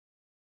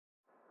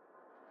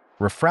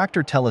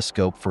Refractor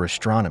Telescope for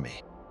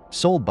Astronomy,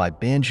 sold by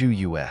Banju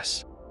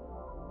US.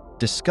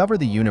 Discover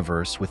the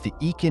universe with the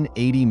EACONN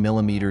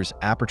 80mm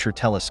Aperture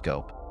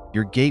Telescope,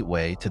 your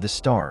gateway to the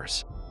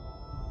stars.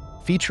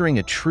 Featuring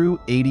a true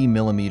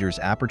 80mm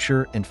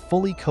aperture and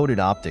fully coated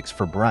optics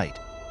for bright,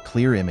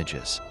 clear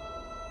images.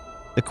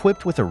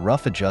 Equipped with a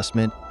rough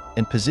adjustment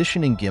and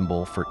positioning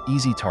gimbal for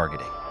easy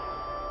targeting.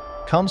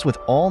 Comes with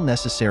all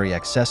necessary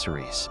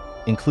accessories,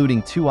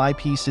 including 2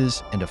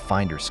 eyepieces and a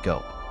finder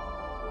scope.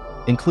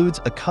 Includes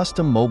a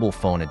custom mobile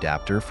phone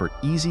adapter for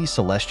easy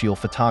celestial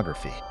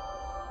photography.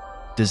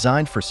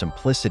 Designed for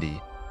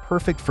simplicity,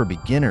 perfect for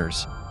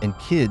beginners and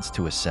kids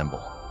to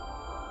assemble.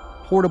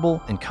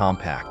 Portable and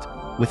compact,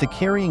 with a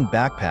carrying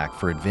backpack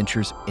for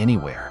adventures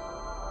anywhere.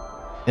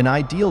 An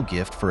ideal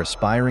gift for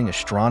aspiring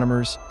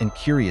astronomers and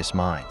curious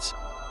minds.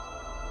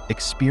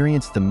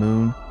 Experience the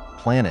moon,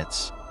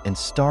 planets, and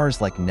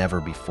stars like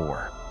never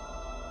before.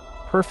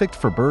 Perfect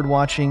for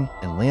birdwatching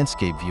and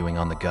landscape viewing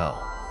on the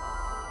go.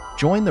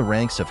 Join the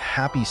ranks of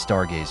happy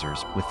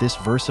stargazers with this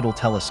versatile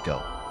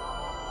telescope.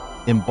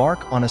 Embark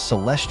on a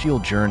celestial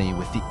journey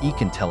with the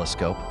EACONN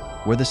telescope,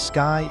 where the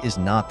sky is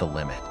not the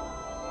limit.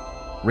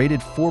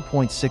 Rated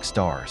 4.6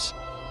 stars.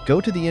 Go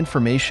to the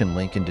information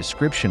link in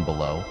description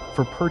below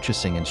for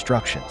purchasing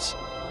instructions.